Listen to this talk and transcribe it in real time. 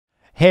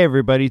Hey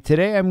everybody,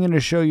 today I'm going to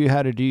show you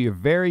how to do your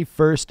very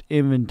first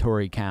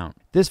inventory count.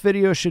 This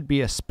video should be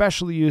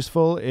especially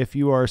useful if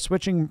you are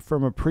switching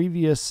from a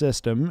previous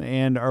system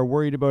and are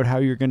worried about how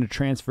you're going to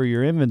transfer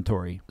your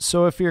inventory.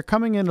 So if you're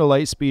coming into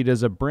Lightspeed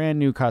as a brand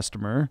new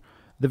customer,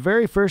 the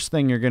very first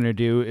thing you're going to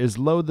do is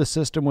load the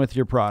system with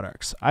your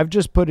products. I've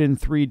just put in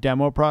 3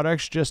 demo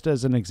products just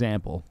as an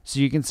example. So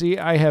you can see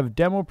I have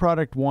demo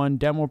product 1,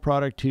 demo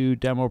product 2,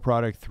 demo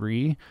product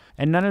 3,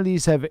 and none of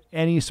these have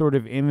any sort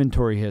of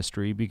inventory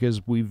history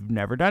because we've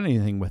never done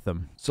anything with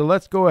them. So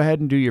let's go ahead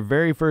and do your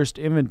very first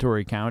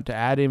inventory count to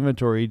add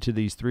inventory to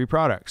these 3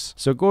 products.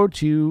 So go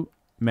to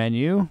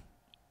Menu,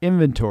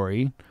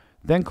 Inventory,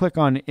 then click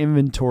on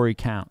Inventory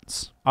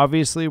Counts.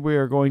 Obviously, we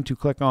are going to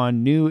click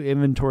on New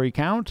Inventory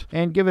Count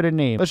and give it a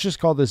name. Let's just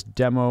call this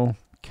Demo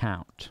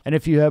Count. And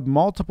if you have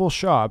multiple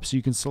shops,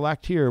 you can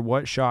select here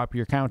what shop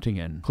you're counting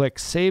in. Click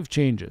Save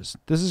Changes.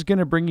 This is going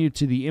to bring you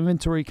to the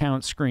inventory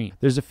count screen.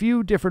 There's a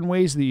few different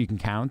ways that you can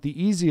count.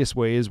 The easiest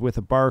way is with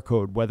a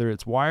barcode, whether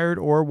it's wired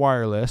or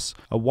wireless.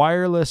 A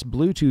wireless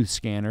Bluetooth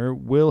scanner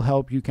will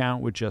help you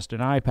count with just an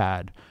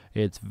iPad.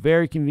 It's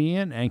very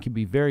convenient and can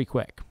be very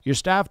quick. Your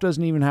staff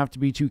doesn't even have to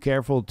be too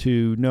careful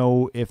to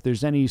know if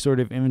there's any sort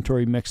of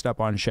inventory mixed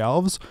up on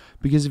shelves,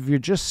 because if you're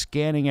just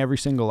scanning every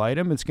single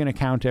item, it's going to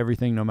count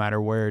everything no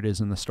matter where it is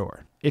in the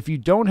store. If you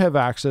don't have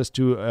access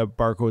to a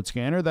barcode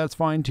scanner, that's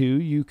fine too.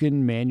 You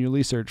can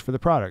manually search for the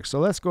product. So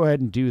let's go ahead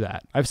and do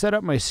that. I've set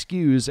up my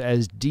SKUs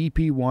as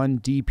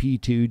DP1,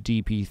 DP2,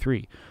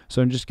 DP3.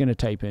 So I'm just going to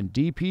type in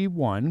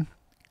DP1,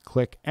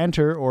 click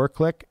Enter or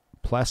click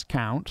plus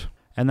count,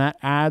 and that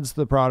adds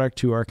the product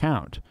to our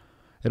count.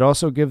 It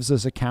also gives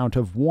us a count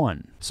of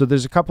 1. So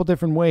there's a couple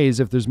different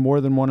ways if there's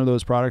more than one of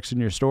those products in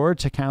your store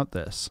to count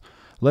this.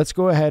 Let's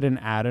go ahead and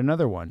add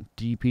another one,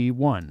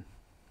 DP1.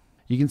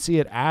 You can see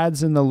it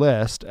adds in the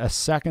list a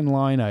second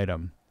line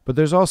item. But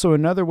there's also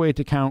another way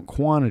to count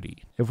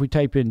quantity. If we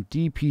type in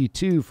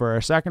DP2 for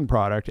our second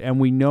product and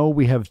we know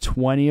we have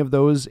 20 of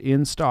those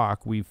in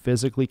stock, we've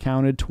physically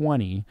counted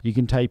 20, you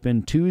can type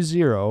in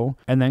 20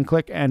 and then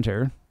click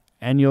Enter.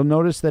 And you'll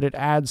notice that it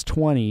adds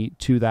 20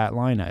 to that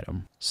line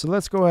item. So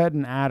let's go ahead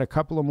and add a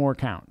couple of more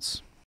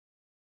counts.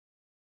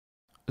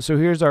 So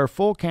here's our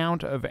full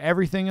count of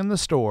everything in the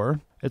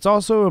store. It's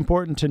also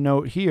important to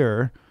note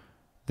here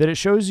that it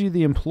shows you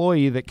the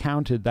employee that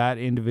counted that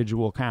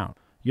individual count.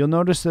 You'll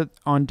notice that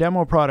on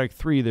demo product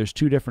 3, there's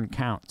 2 different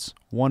counts,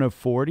 one of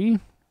 40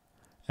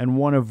 and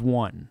one of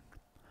 1.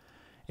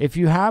 If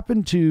you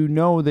happen to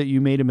know that you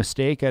made a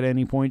mistake at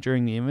any point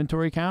during the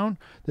inventory count,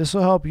 this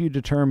will help you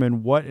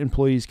determine what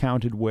employees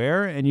counted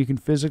where, and you can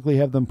physically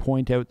have them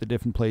point out the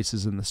different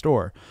places in the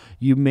store.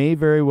 You may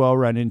very well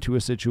run into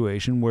a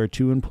situation where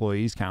 2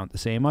 employees count the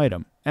same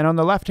item. And on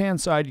the left-hand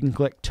side, you can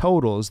click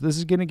Totals. This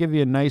is going to give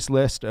you a nice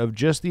list of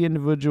just the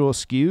individual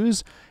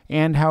SKUs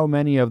and how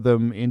many of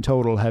them in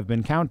total have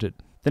been counted.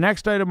 The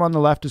next item on the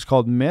left is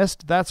called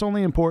Missed. That's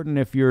only important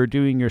if you're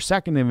doing your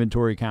second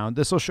inventory count.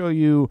 This will show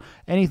you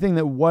anything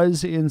that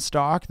was in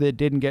stock that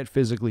didn't get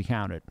physically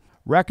counted.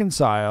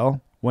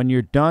 Reconcile, when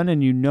you're done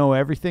and you know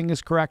everything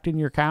is correct in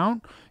your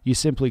count, you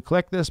simply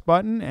click this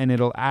button and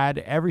it'll add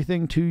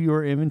everything to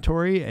your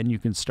inventory and you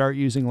can start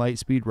using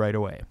Lightspeed right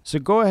away. So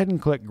go ahead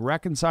and click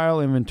Reconcile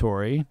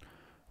Inventory.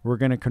 We're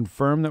going to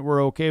confirm that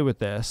we're okay with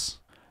this.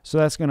 So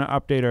that's going to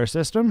update our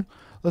system.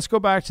 Let's go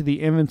back to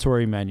the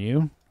inventory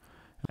menu.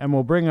 And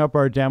we'll bring up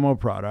our demo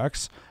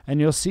products,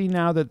 and you'll see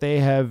now that they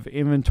have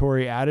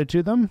inventory added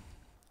to them.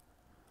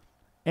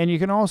 And you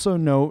can also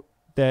note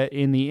that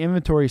in the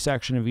inventory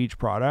section of each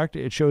product,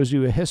 it shows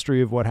you a history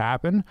of what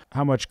happened,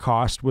 how much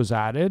cost was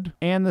added,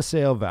 and the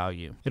sale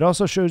value. It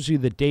also shows you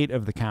the date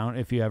of the count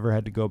if you ever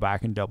had to go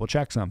back and double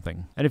check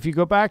something. And if you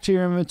go back to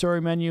your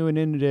inventory menu and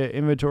into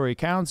inventory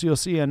counts, you'll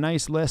see a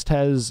nice list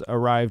has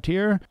arrived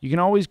here. You can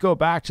always go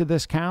back to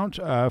this count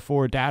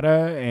for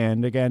data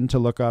and again to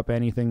look up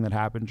anything that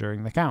happened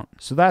during the count.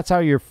 So that's how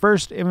your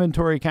first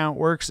inventory count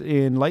works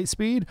in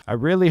Lightspeed. I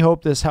really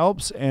hope this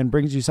helps and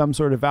brings you some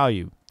sort of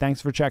value. Thanks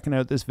for checking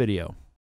out this video.